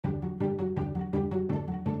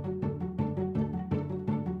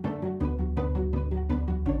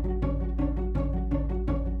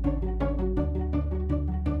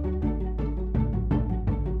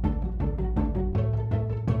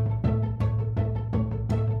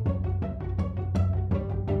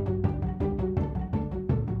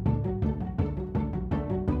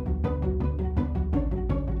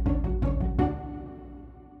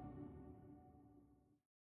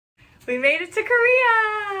We made it to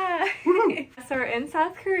Korea! So we're in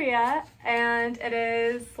South Korea and it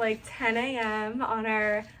is like 10 a.m. on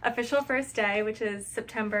our official first day, which is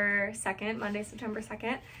September 2nd, Monday, September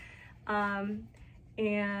 2nd.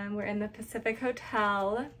 And we're in the Pacific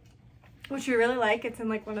Hotel, which we really like. It's in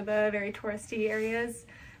like one of the very touristy areas,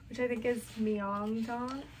 which I think is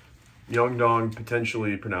Myeongdong. Myeongdong,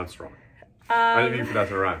 potentially pronounced wrong. I don't know if you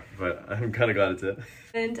pronounced it right, but I'm kind of glad it's it.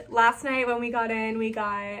 And last night when we got in, we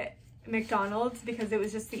got McDonald's because it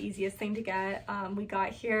was just the easiest thing to get. We got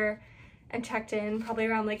here and checked in probably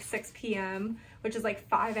around like 6 p.m., which is like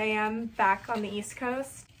 5 a.m. back on the East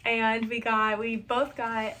Coast. And we both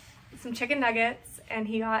got some chicken nuggets and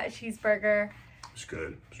he got a cheeseburger. It's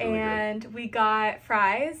good. It's really and good. We got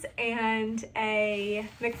fries and a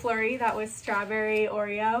McFlurry that was strawberry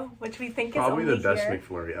Oreo, which we think probably is only the best here.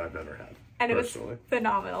 McFlurry I've ever had. And personally. It was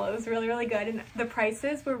phenomenal. It was really, really good. And the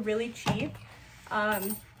prices were really cheap.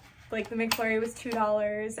 Like the McFlurry was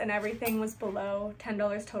 $2 and everything was below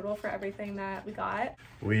 $10 total for everything that we got.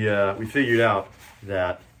 We figured out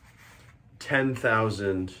that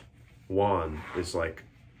 10,000 won is like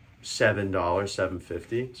 $7,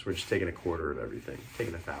 $7.50. So we're just taking a quarter of everything,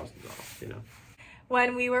 taking $1,000 off, you know.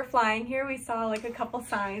 When we were flying here, we saw like a couple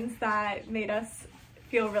signs that made us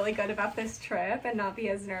feel really good about this trip and not be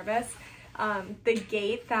as nervous. The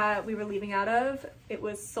gate that we were leaving out of, it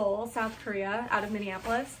was Seoul, South Korea, out of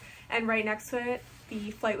Minneapolis. And right next to it,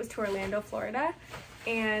 the flight was to Orlando, Florida.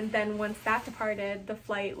 And then once that departed, the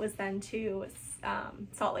flight was then to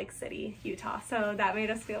Salt Lake City, Utah. So that made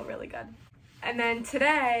us feel really good. And then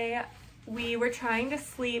today, we were trying to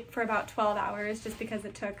sleep for about 12 hours just because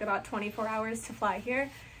it took about 24 hours to fly here.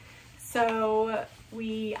 So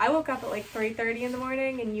I woke up at like 3:30 in the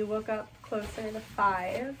morning and you woke up closer to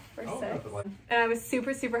 5 or 6. And I was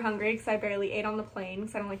super, super hungry because I barely ate on the plane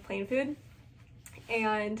because I don't like plane food.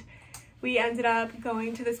 And we ended up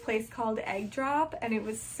going to this place called Egg Drop and it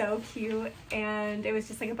was so cute and it was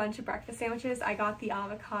just like a bunch of breakfast sandwiches. I got the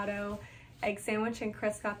avocado egg sandwich and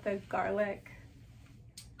Chris got the garlic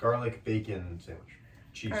bacon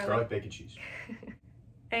sandwich. Garlic bacon cheese.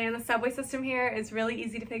 And the subway system here is really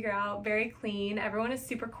easy to figure out, very clean. Everyone is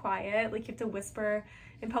super quiet. Like you have to whisper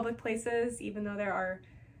in public places, even though there are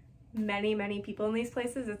many, many people in these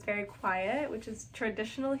places. It's very quiet, which is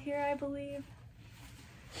traditional here, I believe.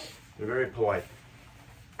 They're very polite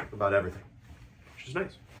about everything, which is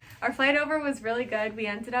nice. Our flight over was really good. We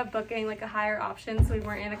ended up booking like a higher option, so we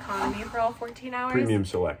weren't in economy for all 14 hours. Premium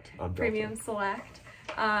Select on Delta. Premium Select,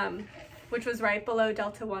 which was right below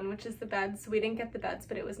Delta One, which is the beds. So we didn't get the beds,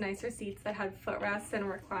 but it was nicer seats that had footrests and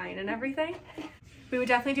recline and everything. We would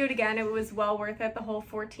definitely do it again. It was well worth it. The whole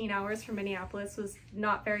 14 hours from Minneapolis was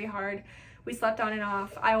not very hard. We slept on and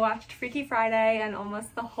off. I watched Freaky Friday and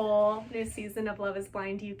almost the whole new season of Love is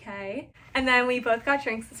Blind UK. And then we both got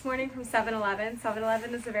drinks this morning from 7-Eleven.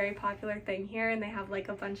 7-Eleven is a very popular thing here and they have like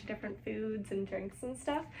a bunch of different foods and drinks and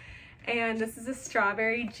stuff. And this is a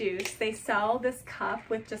strawberry juice. They sell this cup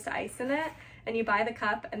with just ice in it and you buy the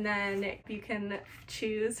cup and then you can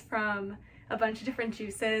choose from a bunch of different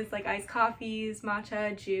juices like iced coffees,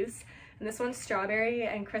 matcha, juice. And this one's strawberry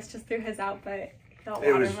and Chris just threw his out, but got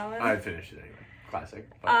watermelon. I finished it anyway. Classic.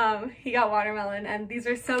 He got watermelon and these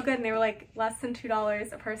are so good and they were like less than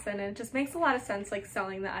 $2 a person and it just makes a lot of sense like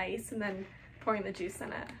selling the ice and then pouring the juice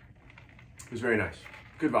in it. It was very nice.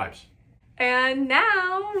 Good vibes. And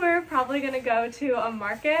now we're probably gonna go to a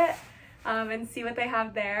market and see what they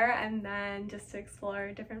have there and then just to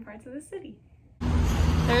explore different parts of the city.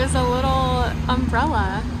 There's a little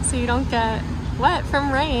umbrella so you don't get wet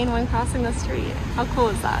from rain when crossing the street. How cool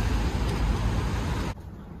is that?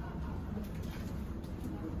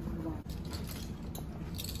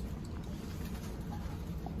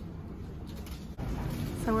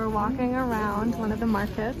 So we're walking around one of the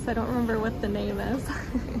markets. I don't remember what the name is.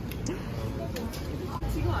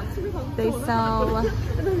 They sell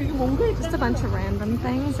just a bunch of random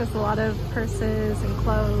things. There's a lot of purses and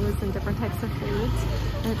clothes and different types of foods.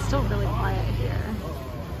 And it's still really quiet here.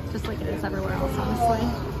 Just like it is everywhere else, honestly.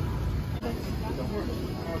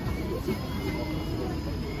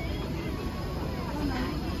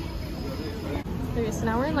 Okay, so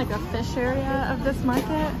now we're in like a fish area of this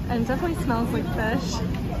market and it definitely smells like fish.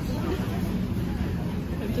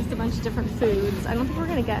 Just a bunch of different foods. I don't think we're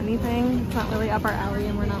gonna get anything. It's not really up our alley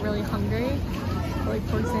and we're not really hungry. But like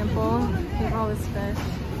for example, we have all this fish.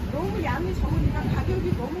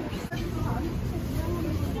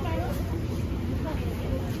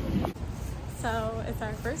 So it's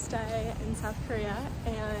our first day in South Korea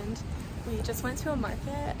and we just went to a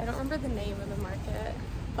market. I don't remember the name of the market,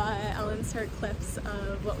 but I'll insert clips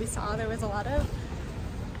of what we saw. There was a lot of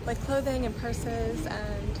like clothing and purses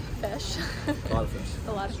and fish. A lot of fish.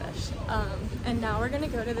 A lot of fish. And now we're gonna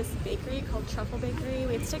go to this bakery called Truffle Bakery.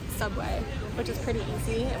 We have to take the subway, which is pretty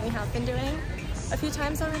easy, and we have been doing a few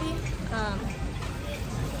times already.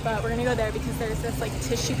 But we're gonna go there because there's this like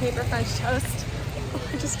tissue paper French toast.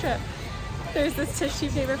 I just tripped. There's this tissue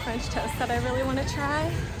paper French toast that I really want to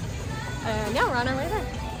try. And yeah, we're on our way there.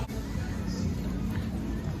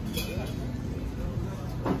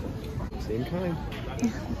 Same kind.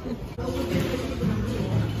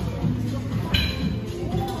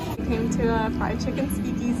 Came to a fried chicken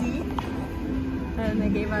speakeasy and they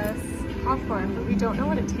gave us popcorn, but we don't know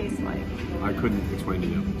what it tastes like. I couldn't explain to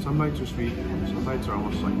you. Some bites are sweet, some bites are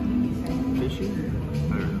almost like fishy. I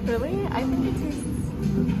don't know. Really? I think it tastes,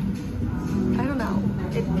 I don't know.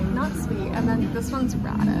 It's not sweet. And then this one's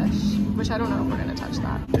radish, which I don't know if we're gonna touch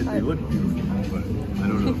that. They look beautiful, but I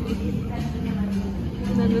don't know.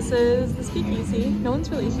 And then this is the speakeasy. No one's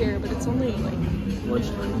really here, but it's only like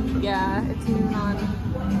Lunchtime. yeah, it's noon on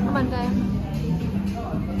a Monday.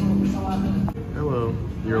 Hello,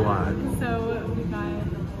 you're live. So we got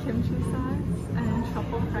kimchi sauce and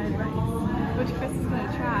truffle fried rice, which Chris is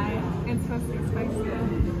gonna try. It's supposed to be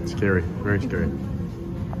spicy. Scary, very scary.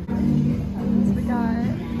 So we got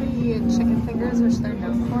the chicken fingers, which they're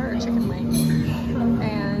known for, or chicken wings,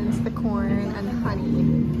 and the corn and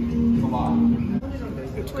honey.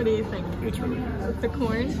 What do you think? It's really good. The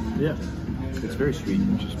corn? Yeah. It's very sweet,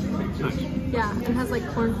 which is nice. Yeah, it has like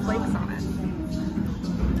corn flakes on it.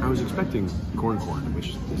 I was expecting corn,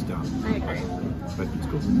 which is dumb. I agree. But it's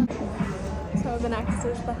cool. So the next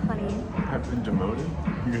is the honey. I've been demoted?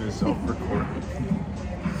 You're gonna self-record.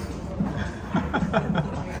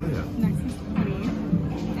 Yeah. Next is the honey.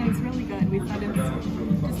 And it's really good. We thought it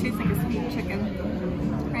just tastes like a sweet chicken.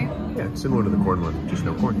 Right? Yeah, similar to the corn one, just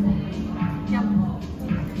no corn. Yeah.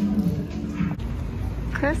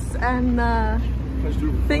 Chris and the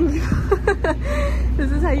thing.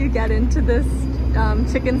 This is how you get into this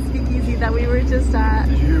chicken speakeasy that we were just at.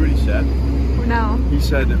 Did you hear what he said? No. He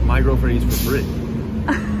said, my girlfriend eats for free.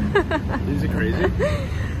 Is it crazy?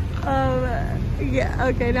 Yeah,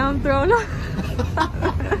 okay, now I'm thrown off.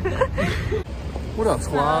 What up,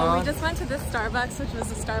 squad? We just went to this Starbucks, which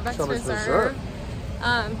was a Starbucks Reserve.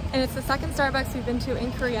 And it's the second Starbucks we've been to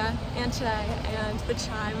in Korea and today, and the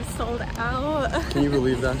chai was sold out. Can you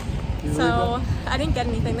believe that? So I didn't get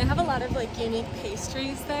anything. They have a lot of like unique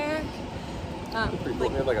pastries there. Pretty cool.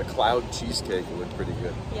 They had like a cloud cheesecake. It looked pretty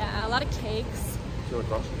good. Yeah, a lot of cakes. You want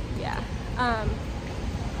across? Yeah.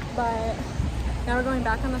 But now we're going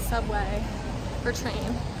back on the subway for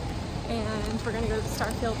train, and we're gonna go to the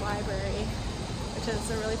Starfield Library, which is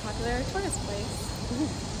a really popular tourist place.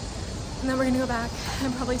 And then we're gonna go back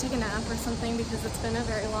and probably take a nap or something because it's been a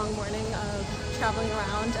very long morning of traveling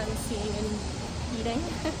around and seeing and eating.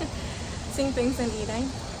 Seeing things and eating.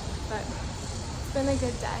 But it's been a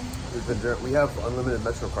good day. We have unlimited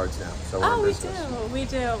Metro cards now, so we're in business. We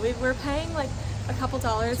do. We're paying like a couple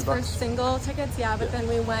dollars for single tickets, yeah, but then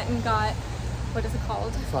we went and got, what is it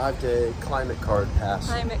called? 5-day climate card pass.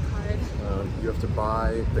 Climate card. You have to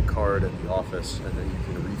buy the card at the office, and then you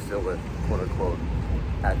can refill it, quote unquote,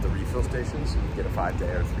 at the refill stations. You get a 5-day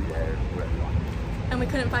or 3-day or whatever you want. And we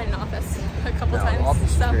couldn't find an office a couple times.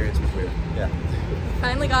 Office experience was weird. Yeah.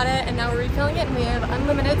 Finally got it, and now we're refilling it, and we have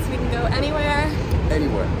unlimited, so we can go anywhere.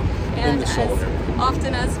 Anywhere. And in the Seoul area. as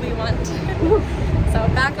often as we want. So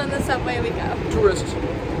back on the subway we go. Tourists.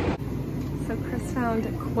 So Chris found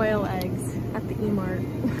quail eggs at the E-Mart.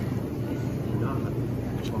 Not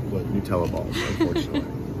chocolate Nutella balls, unfortunately.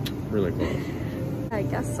 Really close. I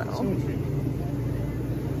guess so.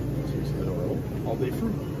 All day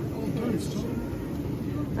fruit.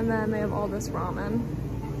 And then they have all this ramen.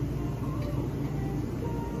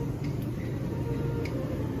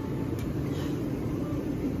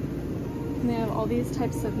 And they have all these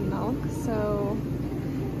types of milk. So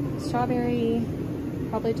strawberry,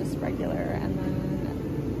 probably just regular, and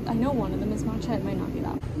then I know one of them is matcha, it might not be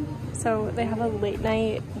that. So they have a late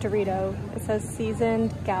night Dorito. It says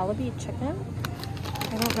seasoned Galabi chicken.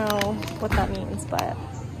 I don't know what that means, but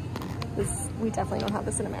we definitely don't have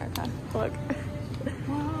this in America. Look.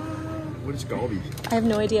 What is Galbi? I have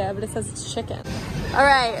no idea, but it says it's chicken. All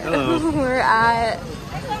right, we're at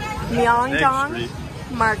Myeongdong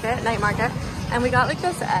Market, night market, and we got like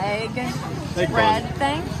this egg bread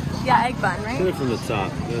thing. Yeah, egg bun, right? Put it from the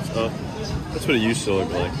top. That's what it used to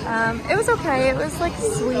look like. It was okay. It was like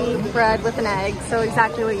sweet bread with an egg, so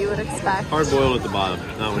exactly what you would expect. Hard boiled at the bottom,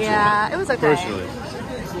 not what you want. It was okay. Personally.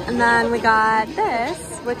 And then we got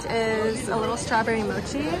this, which is a little strawberry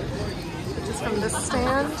mochi, which is from this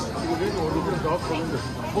stand.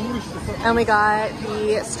 And we got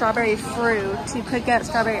the strawberry fruit. You could get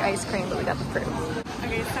strawberry ice cream, but we got the fruit.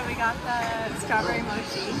 Okay, so we got the strawberry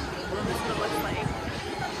mochi. This is what it looks like.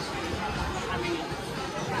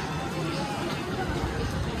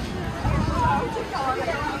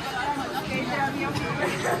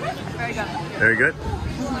 Very good. Very good?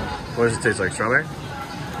 What does it taste like? Strawberry?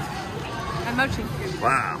 And mochi.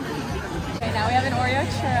 Wow. Okay, now we have an Oreo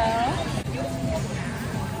churro.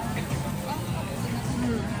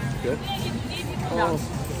 Good? No.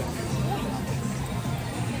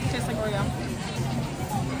 Tastes like Oreo.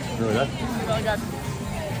 Really good? Really good.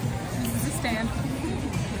 This is the stand.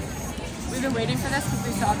 We've been waiting for this because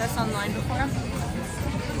we saw this online before.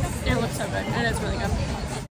 It looks so good. It is really good.